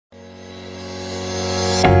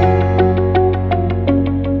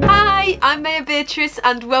I'm Maia Beatrice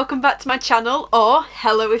and welcome back to my channel, or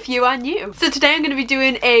hello if you are new. So today I'm going to be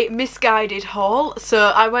doing a Missguided haul.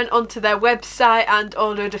 So I went onto their website and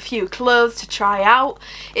ordered a few clothes to try out.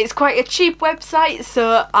 It's quite a cheap website,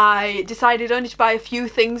 so I decided only to buy a few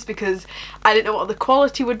things because I didn't know what the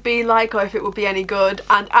quality would be like or if it would be any good,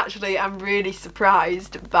 and actually I'm really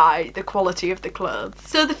surprised by the quality of the clothes.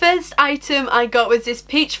 So the first item I got was this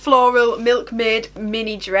peach floral milkmaid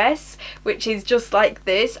mini dress, which is just like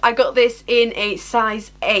this. I got this in a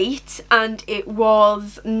size 8 and it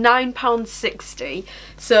was £9.60,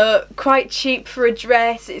 so quite cheap for a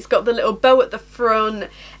dress. It's got the little bow at the front,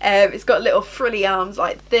 it's got little frilly arms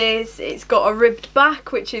like this, it's got a ribbed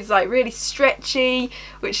back which is like really stretchy,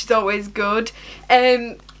 which is always good.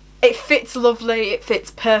 It fits lovely, it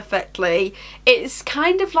fits perfectly. It's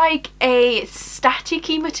kind of like a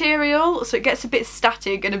staticky material, so it gets a bit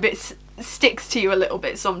static and a bit sticks to you a little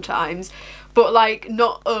bit sometimes, but like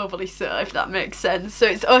not overly so, if that makes sense. So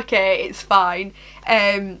it's okay, it's fine.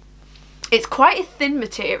 It's quite a thin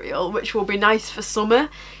material, which will be nice for summer,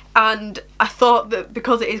 and I thought that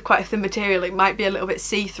because it is quite a thin material it might be a little bit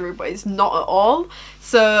see-through, but it's not at all.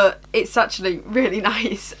 So it's actually really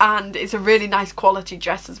nice, and it's a really nice quality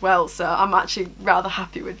dress as well, so I'm actually rather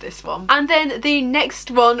happy with this one. And then the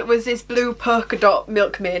next one was this blue polka dot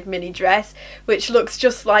milkmaid mini dress, which looks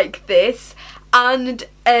just like this, and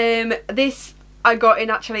this I got in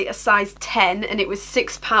actually a size 10 and it was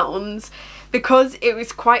 £6 because it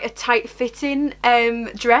was quite a tight fitting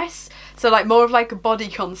dress, so like more of like a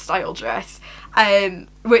bodycon style dress,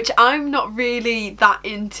 which I'm not really that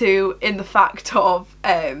into, in the fact of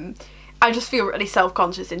I just feel really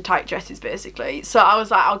self-conscious in tight dresses basically. So I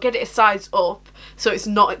was like, I'll get it a size up so it's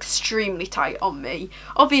not extremely tight on me.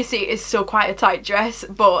 Obviously it is still quite a tight dress,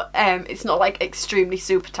 but it's not like extremely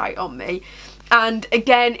super tight on me. And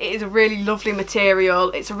again, it is a really lovely material.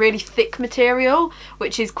 It's a really thick material,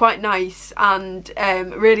 which is quite nice, and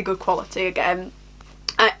really good quality again.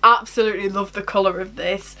 I absolutely love the colour of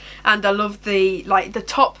this, and I love the like the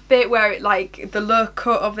top bit where it like the low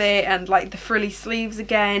cut of it and like the frilly sleeves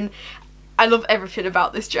again. I love everything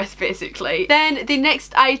about this dress basically. Then the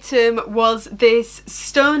next item was this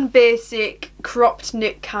stone basic cropped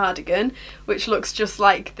knit cardigan, which looks just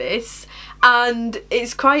like this, and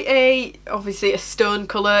it's quite a, obviously a stone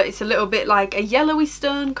colour. It's a little bit like a yellowy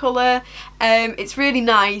stone colour. It's really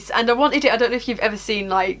nice, and I wanted it, I don't know if you've ever seen,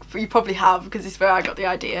 like, you probably have because it's where I got the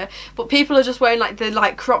idea, but people are just wearing like the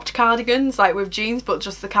like cropped cardigans like with jeans, but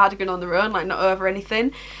just the cardigan on their own, like not over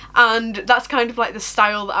anything, and that's kind of like the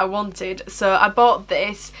style that I wanted. So I bought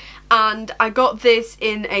this, and I got this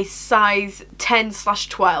in a size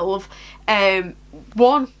 10/12.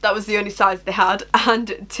 One, that was the only size they had,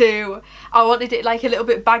 and two, I wanted it like a little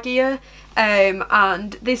bit baggier,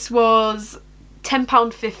 and this was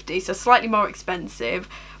 £10.50, so slightly more expensive,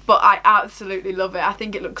 but I absolutely love it. I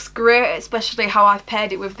think it looks great, especially how I've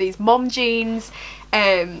paired it with these mom jeans.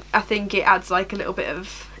 I think it adds like a little bit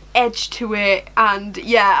of edge to it, and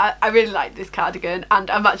yeah, I really like this cardigan, and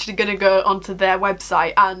I'm actually going to go onto their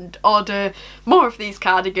website and order more of these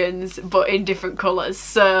cardigans but in different colours.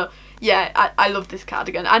 So yeah, I love this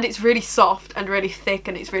cardigan, and it's really soft and really thick,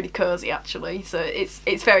 and it's really cosy actually, so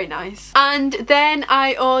it's very nice. And then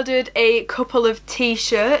I ordered a couple of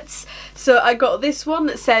t-shirts. So I got this one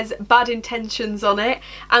that says Bad Intentions on it,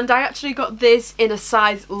 and I actually got this in a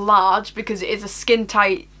size large because it is a skin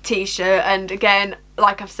tight t-shirt, and again,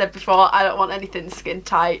 like I've said before, I don't want anything skin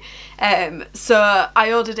tight, so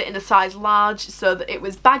I ordered it in a size large so that it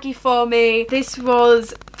was baggy for me. This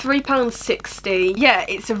was £3.60. Yeah,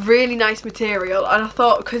 it's a really nice material, and I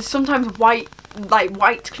thought, because sometimes white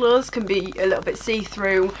clothes can be a little bit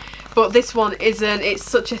see-through, but this one isn't. It's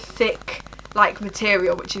such a thick like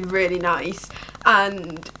material, which is really nice,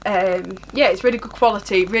 and yeah, it's really good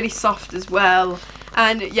quality, really soft as well.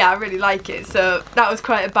 And yeah, I really like it, so that was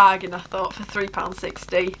quite a bargain I thought for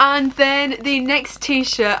 £3.60. And then the next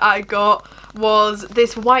t-shirt I got was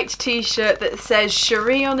this white t-shirt that says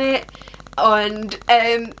Cherie on it, and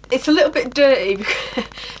it's a little bit dirty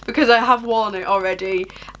because I have worn it already,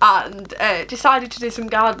 and decided to do some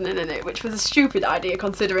gardening in it, which was a stupid idea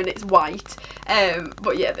considering it's white,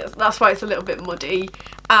 but yeah, that's why it's a little bit muddy.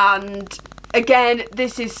 And again,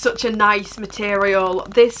 this is such a nice material.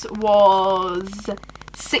 This was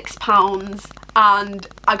 £6 and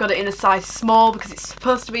I got it in a size small because it's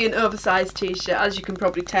supposed to be an oversized t-shirt. As you can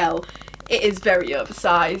probably tell, it is very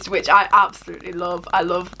oversized, which I absolutely love. I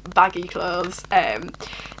love baggy clothes.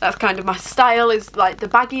 That's kind of my style, is like the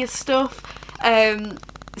baggiest stuff.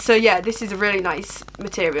 So yeah, this is a really nice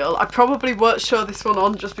material. I probably won't show this one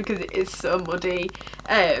on just because it is so muddy.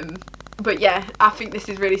 But yeah, I think this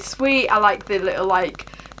is really sweet. I like the little like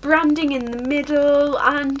branding in the middle,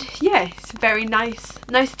 and yeah, it's a very nice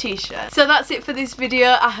t-shirt. So that's it for this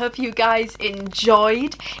video. I hope you guys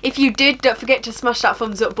enjoyed. If you did, don't forget to smash that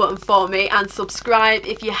thumbs up button for me and subscribe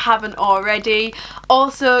if you haven't already.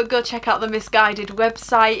 Also, go check out the Missguided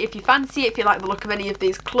website if you fancy it, if you like the look of any of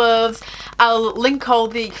these clothes. I'll link all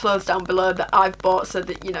the clothes down below that I've bought so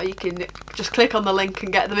that, you know, you can just click on the link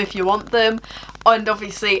and get them if you want them. And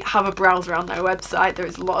obviously have a browse around their website. There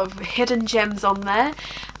is a lot of hidden gems on there.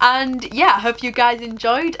 And yeah, I hope you guys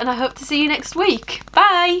enjoyed, and I hope to see you next week.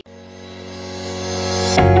 Bye!